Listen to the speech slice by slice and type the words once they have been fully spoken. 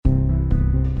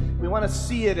want to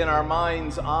see it in our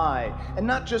mind's eye, and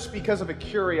not just because of a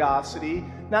curiosity,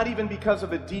 not even because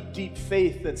of a deep, deep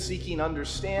faith that's seeking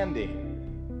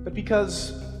understanding, but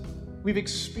because we've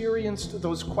experienced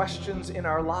those questions in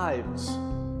our lives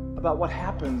about what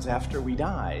happens after we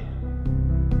die.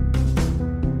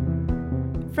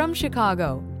 From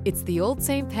Chicago, it's the Old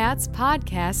St. Pat's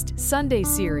Podcast Sunday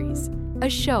Series, a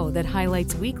show that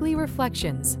highlights weekly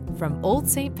reflections from Old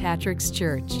St. Patrick's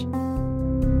Church.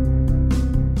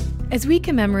 As we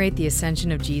commemorate the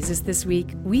Ascension of Jesus this week,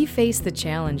 we face the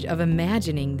challenge of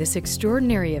imagining this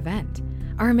extraordinary event.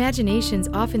 Our imaginations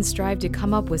often strive to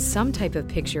come up with some type of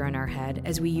picture in our head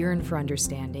as we yearn for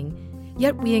understanding,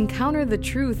 yet we encounter the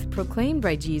truth proclaimed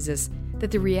by Jesus that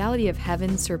the reality of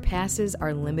heaven surpasses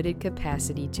our limited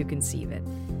capacity to conceive it.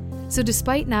 So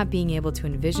despite not being able to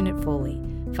envision it fully,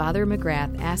 Father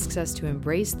McGrath asks us to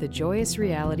embrace the joyous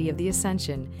reality of the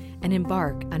Ascension and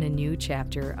embark on a new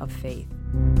chapter of faith.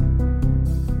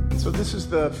 So this is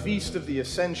the Feast of the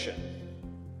Ascension.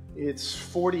 It's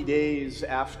 40 days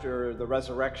after the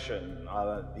resurrection,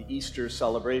 the Easter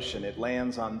celebration. It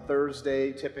lands on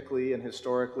Thursday typically and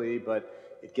historically,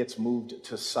 but it gets moved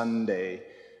to Sunday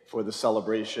for the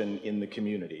celebration in the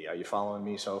community. Are you following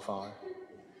me so far?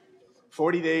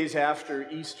 40 days after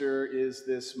Easter is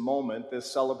this moment,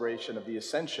 this celebration of the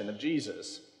Ascension of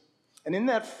Jesus. And in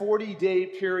that 40-day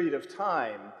period of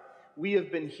time, we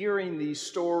have been hearing these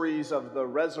stories of the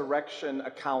resurrection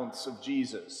accounts of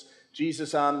Jesus.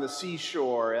 Jesus on the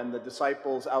seashore and the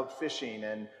disciples out fishing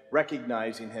and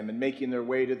recognizing him and making their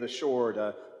way to the shore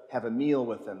to have a meal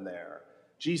with him there.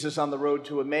 Jesus on the road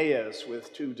to Emmaus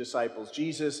with two disciples.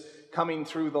 Jesus coming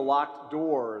through the locked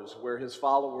doors where his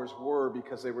followers were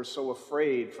because they were so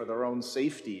afraid for their own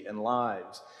safety and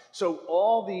lives. So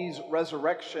all these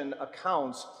resurrection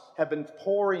accounts have been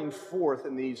pouring forth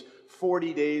in these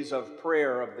 40 days of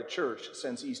prayer of the church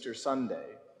since Easter Sunday.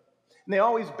 And they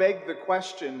always beg the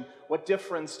question, what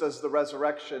difference does the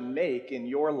resurrection make in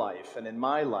your life and in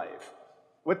my life?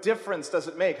 What difference does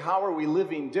it make? How are we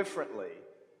living differently?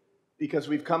 Because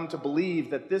we've come to believe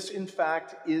that this, in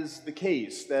fact, is the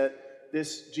case, that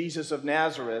this Jesus of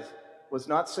Nazareth was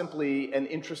not simply an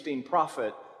interesting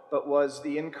prophet, but was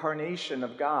the incarnation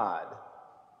of God.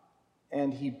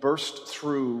 And he burst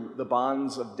through the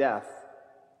bonds of death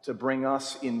to bring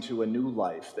us into a new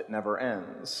life that never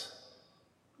ends.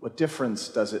 What difference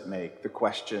does it make? The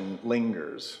question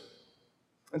lingers.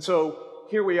 And so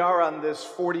here we are on this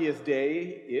 40th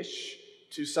day-ish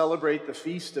to celebrate the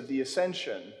Feast of the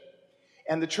Ascension.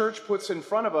 And the church puts in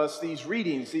front of us these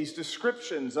readings, these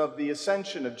descriptions of the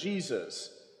ascension of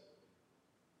Jesus.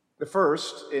 The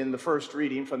first, in the first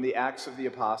reading from the Acts of the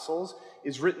Apostles,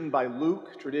 is written by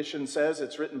Luke. Tradition says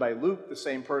it's written by Luke, the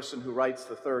same person who writes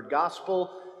the third gospel.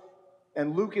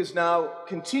 And Luke is now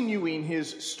continuing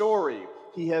his story.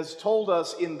 He has told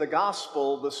us in the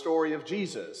gospel the story of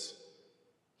Jesus.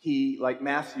 He, like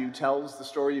Matthew, tells the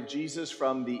story of Jesus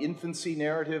from the infancy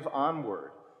narrative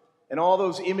onward. And all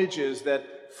those images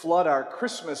that flood our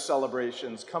Christmas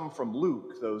celebrations come from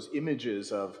Luke, those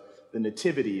images of the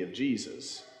nativity of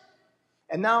Jesus.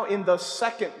 And now in the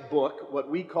second book, what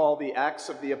we call the Acts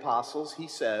of the Apostles, he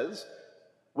says,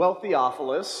 "Well,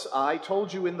 Theophilus, I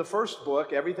told you in the first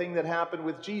book everything that happened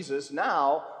with Jesus.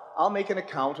 Now I'll make an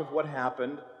account of what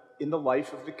happened in the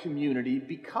life of the community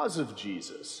because of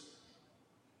Jesus."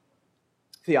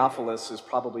 Theophilus is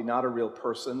probably not a real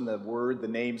person. The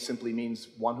name simply means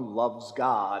one who loves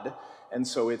God. And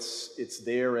so it's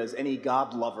there as any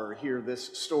God lover hear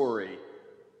this story.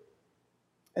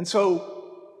 And so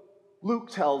Luke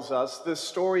tells us this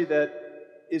story that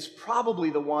is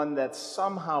probably the one that's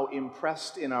somehow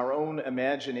impressed in our own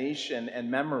imagination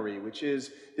and memory, which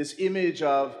is this image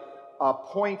of a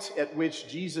point at which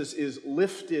Jesus is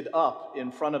lifted up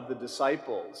in front of the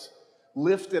disciples.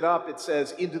 Lifted up, it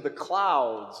says, into the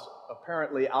clouds,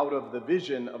 apparently out of the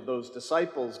vision of those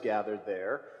disciples gathered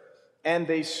there. And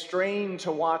they strain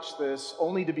to watch this,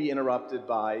 only to be interrupted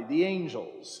by the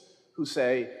angels, who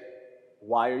say,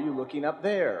 "Why are you looking up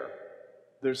there?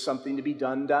 There's something to be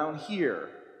done down here."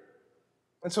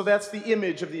 And so that's the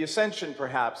image of the Ascension,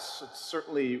 perhaps. It's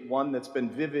certainly one that's been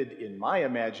vivid in my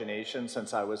imagination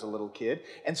since I was a little kid.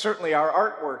 And certainly our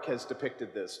artwork has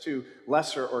depicted this to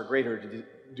lesser or greater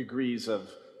degrees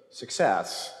of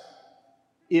success.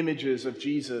 Images of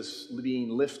Jesus being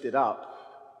lifted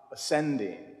up,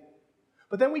 ascending.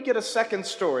 But then we get a second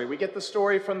story. We get the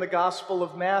story from the Gospel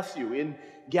of Matthew in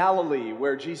Galilee,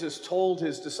 where Jesus told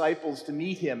his disciples to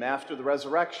meet him after the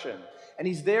resurrection. And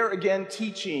he's there again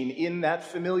teaching in that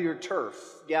familiar turf,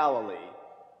 Galilee.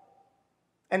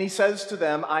 And he says to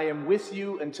them, I am with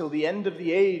you until the end of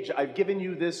the age. I've given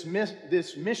you this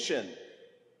mission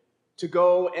to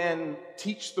go and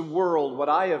teach the world what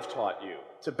I have taught you,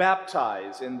 to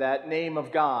baptize in that name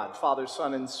of God, Father,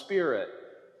 Son, and Spirit.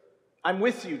 I'm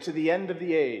with you to the end of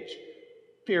the age,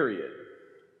 period.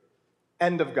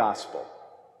 End of gospel.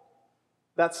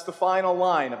 That's the final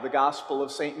line of the Gospel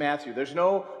of St. Matthew. There's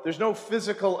no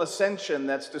physical ascension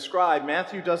that's described.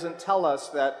 Matthew doesn't tell us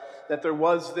that there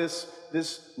was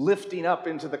this lifting up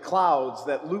into the clouds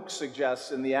that Luke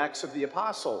suggests in the Acts of the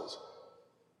Apostles.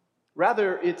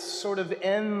 Rather, it sort of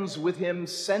ends with him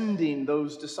sending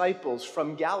those disciples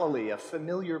from Galilee, a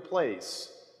familiar place,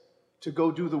 to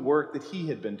go do the work that he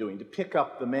had been doing, to pick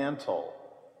up the mantle.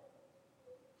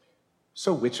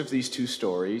 So which of these two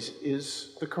stories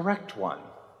is the correct one?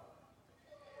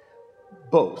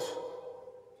 Both,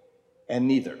 and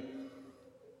neither,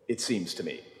 it seems to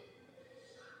me.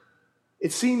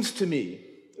 It seems to me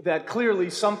that clearly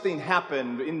something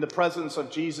happened in the presence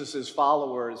of Jesus'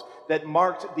 followers that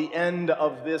marked the end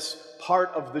of this part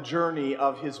of the journey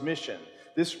of his mission,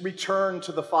 this return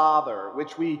to the Father,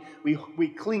 which we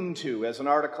cling to as an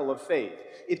article of faith.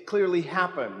 It clearly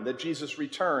happened that Jesus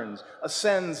returns,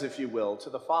 ascends, if you will, to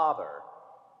the Father.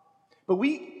 But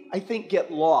we, I think,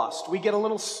 get lost. We get a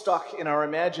little stuck in our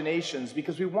imaginations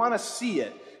because we want to see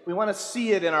it. We want to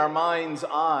see it in our mind's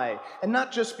eye. And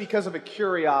not just because of a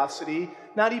curiosity,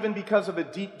 not even because of a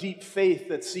deep, deep faith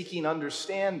that's seeking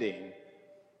understanding,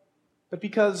 but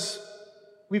because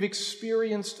we've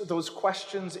experienced those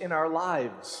questions in our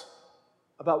lives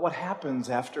about what happens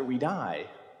after we die.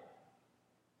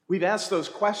 We've asked those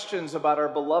questions about our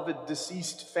beloved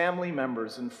deceased family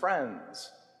members and friends.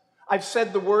 I've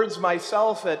said the words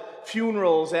myself at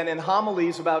funerals and in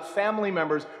homilies about family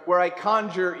members where I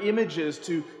conjure images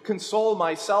to console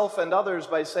myself and others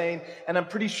by saying, and I'm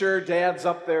pretty sure Dad's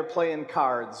up there playing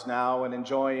cards now and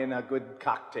enjoying a good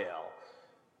cocktail.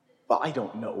 Well, I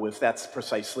don't know if that's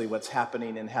precisely what's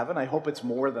happening in heaven. I hope it's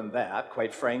more than that,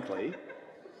 quite frankly.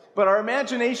 But our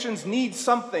imaginations need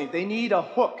something. They need a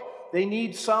hook. They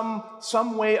need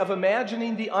some way of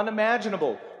imagining the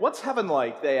unimaginable. What's heaven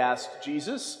like, they asked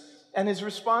Jesus. And his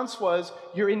response was,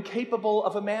 you're incapable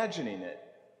of imagining it.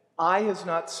 Eye has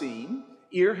not seen,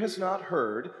 ear has not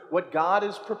heard what God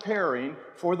is preparing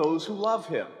for those who love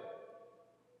him.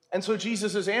 And so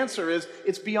Jesus' answer is,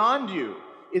 it's beyond you.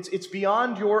 It's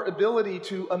beyond your ability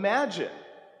to imagine.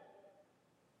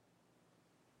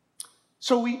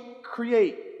 So we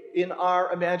create in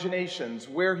our imaginations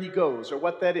where he goes or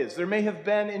what that is. There may have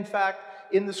been, in fact,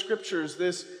 in the scriptures,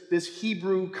 this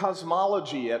Hebrew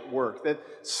cosmology at work, that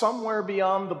somewhere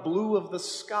beyond the blue of the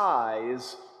sky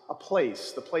is a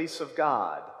place, the place of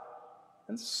God.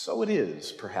 And so it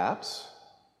is, perhaps.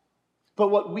 But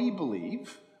what we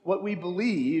believe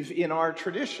in our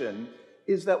tradition,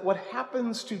 is that what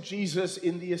happens to Jesus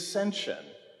in the ascension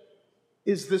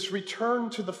is this return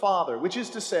to the Father, which is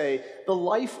to say, the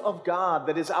life of God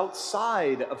that is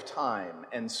outside of time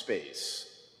and space.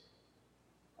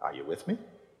 Are you with me?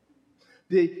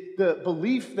 The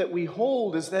belief that we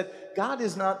hold is that God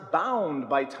is not bound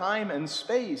by time and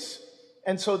space,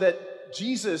 and so that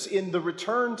Jesus, in the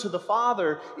return to the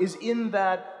Father, is in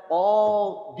that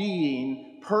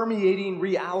all-being, permeating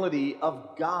reality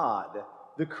of God,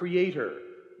 the Creator,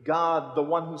 God, the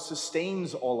one who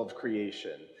sustains all of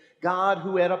creation, God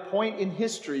who at a point in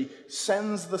history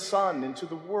sends the Son into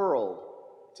the world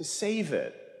to save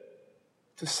it,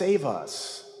 to save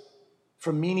us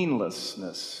from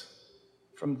meaninglessness,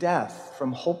 from death,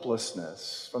 from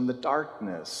hopelessness, from the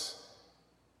darkness.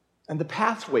 And the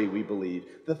pathway, we believe,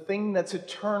 the thing that's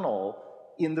eternal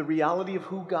in the reality of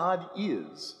who God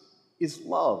is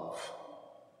love.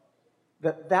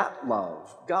 That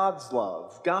love, God's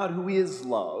love, God who is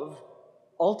love,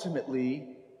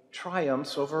 ultimately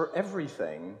triumphs over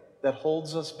everything that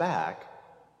holds us back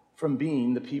from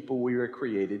being the people we were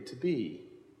created to be.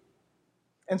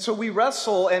 And so we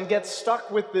wrestle and get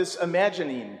stuck with this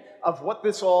imagining of what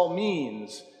this all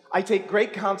means. I take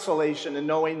great consolation in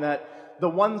knowing that the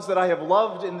ones that I have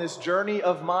loved in this journey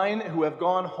of mine who have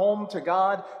gone home to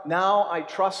God, now I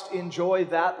trust enjoy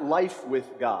that life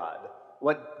with God,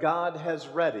 what God has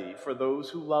ready for those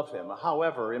who love him,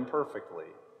 however imperfectly.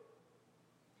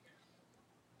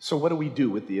 So what do we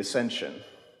do with the ascension?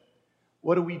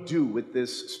 What do we do with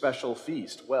this special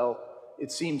feast? Well,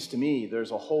 it seems to me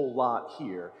there's a whole lot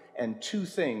here, and two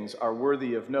things are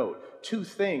worthy of note. Two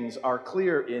things are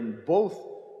clear in both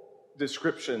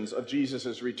descriptions of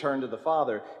Jesus' return to the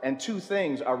Father, and two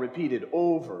things are repeated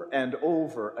over and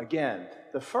over again.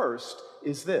 The first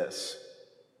is this: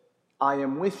 I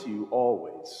am with you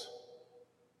always.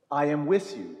 I am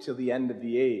with you till the end of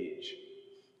the age.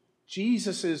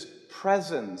 Jesus'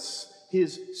 presence,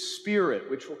 his Spirit,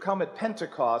 which will come at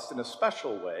Pentecost in a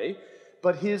special way,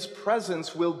 but his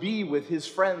presence will be with his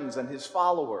friends and his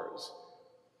followers.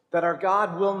 That our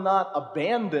God will not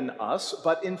abandon us,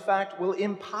 but in fact will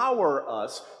empower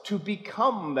us to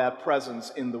become that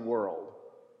presence in the world.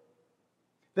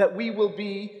 That we will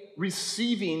be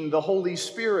receiving the Holy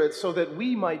Spirit so that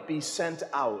we might be sent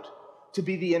out to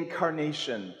be the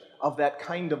incarnation of that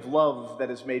kind of love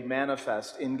that is made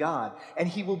manifest in God. And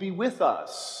he will be with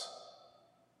us.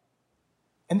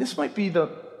 And this might be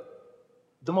the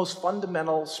most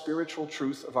fundamental spiritual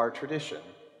truth of our tradition.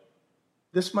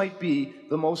 This might be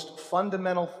the most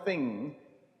fundamental thing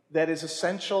that is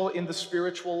essential in the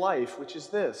spiritual life, which is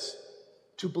this: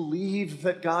 to believe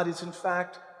that God is in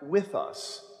fact with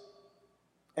us,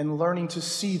 and learning to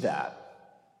see that,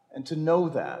 and to know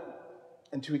that,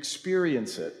 and to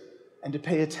experience it, and to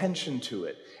pay attention to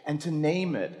it, and to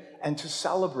name it, and to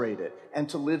celebrate it, and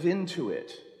to live into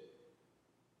it.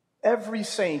 Every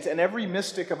saint and every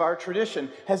mystic of our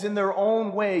tradition has in their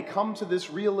own way come to this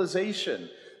realization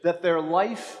that their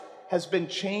life has been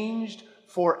changed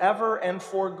forever and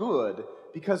for good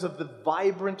because of the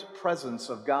vibrant presence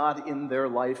of God in their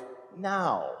life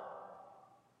now.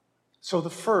 So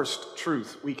the first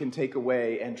truth we can take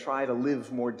away and try to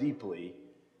live more deeply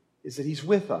is that he's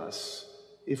with us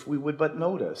if we would but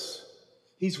notice.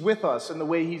 He's with us in the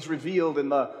way he's revealed in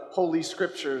the Holy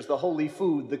Scriptures, the holy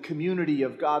food, the community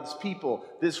of God's people,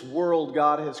 this world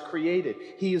God has created.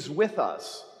 He is with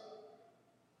us.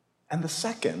 And the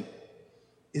second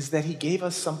is that he gave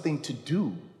us something to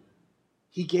do.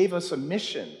 He gave us a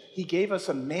mission. He gave us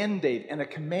a mandate and a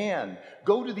command.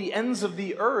 Go to the ends of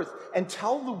the earth and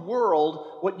tell the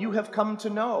world what you have come to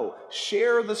know.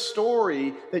 Share the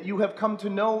story that you have come to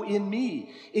know in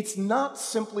me. It's not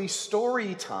simply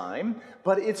story time,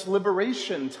 but it's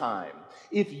liberation time.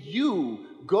 If you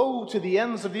go to the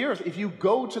ends of the earth, if you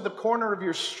go to the corner of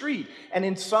your street and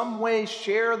in some way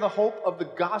share the hope of the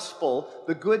gospel,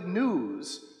 the good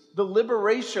news, the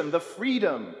liberation, the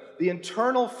freedom, the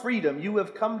internal freedom you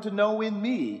have come to know in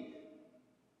me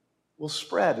will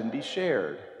spread and be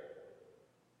shared.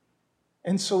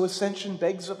 And so Ascension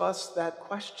begs of us that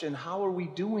question: how are we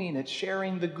doing at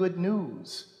sharing the good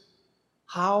news?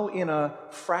 How, in a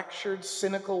fractured,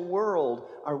 cynical world,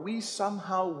 are we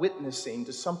somehow witnessing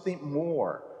to something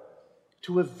more,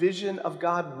 to a vision of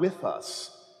God with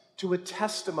us, to a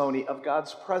testimony of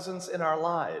God's presence in our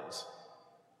lives,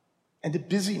 and a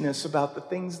busyness about the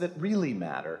things that really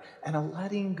matter, and a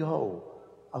letting go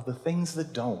of the things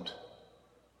that don't?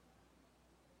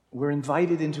 We're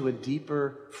invited into a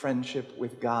deeper friendship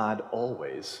with God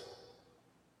always.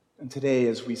 And today,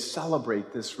 as we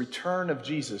celebrate this return of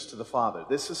Jesus to the Father,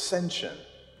 this ascension,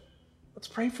 let's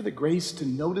pray for the grace to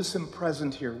notice him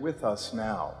present here with us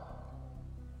now.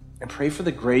 And pray for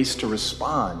the grace to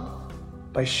respond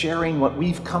by sharing what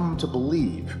we've come to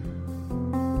believe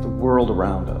with the world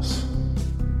around us.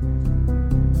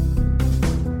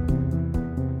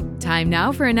 Time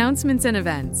now for announcements and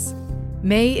events.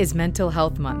 May is Mental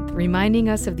Health Month, reminding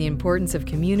us of the importance of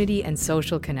community and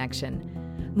social connection.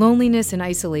 Loneliness and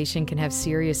isolation can have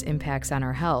serious impacts on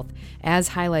our health, as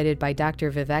highlighted by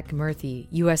Dr. Vivek Murthy,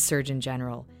 U.S. Surgeon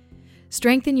General.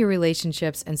 Strengthen your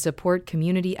relationships and support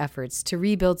community efforts to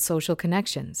rebuild social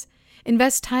connections.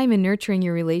 Invest time in nurturing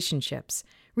your relationships.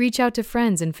 Reach out to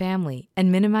friends and family,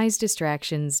 and minimize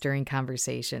distractions during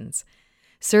conversations.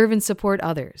 Serve and support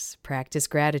others, practice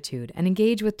gratitude, and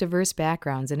engage with diverse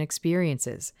backgrounds and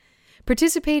experiences.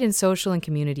 Participate in social and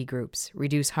community groups,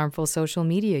 reduce harmful social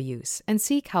media use, and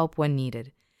seek help when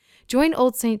needed. Join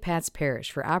Old St. Pat's Parish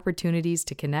for opportunities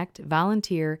to connect,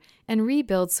 volunteer, and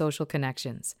rebuild social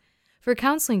connections. For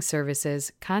counseling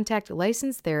services, contact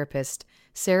licensed therapist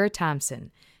Sarah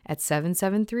Thompson at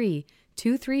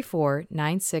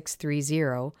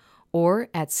 773-234-9630 or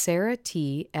at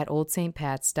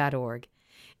sarahT@oldstpats.org.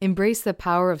 Embrace the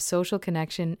power of social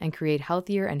connection and create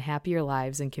healthier and happier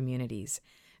lives and communities.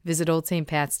 Visit Old St.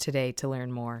 Pat's today to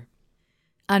learn more.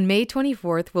 On May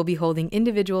 24th, we'll be holding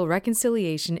individual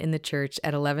reconciliation in the church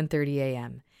at 11:30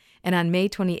 a.m. And on May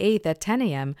 28th at 10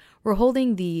 a.m., we're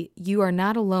holding the You Are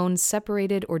Not Alone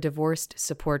Separated or Divorced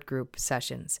Support Group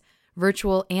sessions.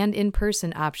 Virtual and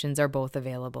in-person options are both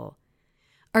available.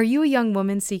 Are you a young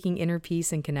woman seeking inner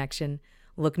peace and connection?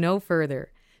 Look no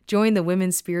further. Join the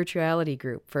Women's Spirituality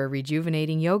Group for a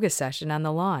rejuvenating yoga session on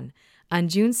the lawn. On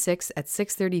June 6th at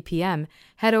 6:30 p.m.,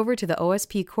 head over to the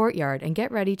OSP courtyard and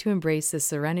get ready to embrace the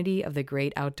serenity of the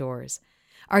great outdoors.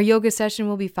 Our yoga session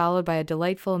will be followed by a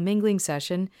delightful mingling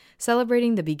session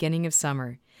celebrating the beginning of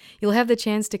summer. You'll have the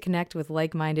chance to connect with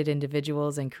like-minded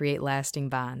individuals and create lasting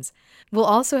bonds. We'll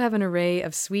also have an array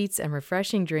of sweets and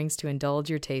refreshing drinks to indulge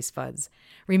your taste buds.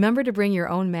 Remember to bring your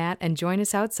own mat and join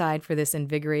us outside for this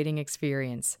invigorating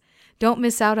experience. Don't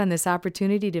miss out on this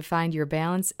opportunity to find your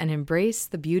balance and embrace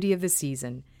the beauty of the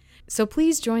season. So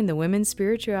please join the Women's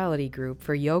Spirituality Group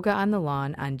for Yoga on the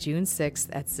Lawn on June 6th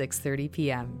at 6:30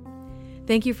 p.m.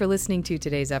 Thank you for listening to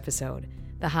today's episode.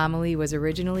 The homily was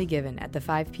originally given at the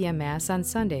 5 p.m. Mass on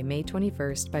Sunday, May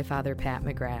 21st by Father Pat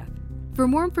McGrath. For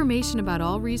more information about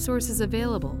all resources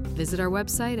available, visit our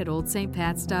website at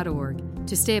oldstpats.org.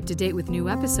 To stay up to date with new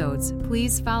episodes,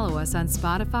 please follow us on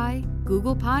Spotify,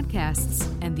 Google Podcasts,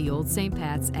 and the Old St.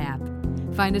 Pat's app.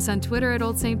 Find us on Twitter at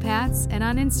Old St. Pat's and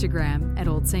on Instagram at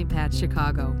Old St. Pat's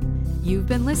Chicago. You've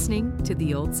been listening to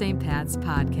the Old St. Pat's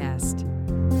Podcast.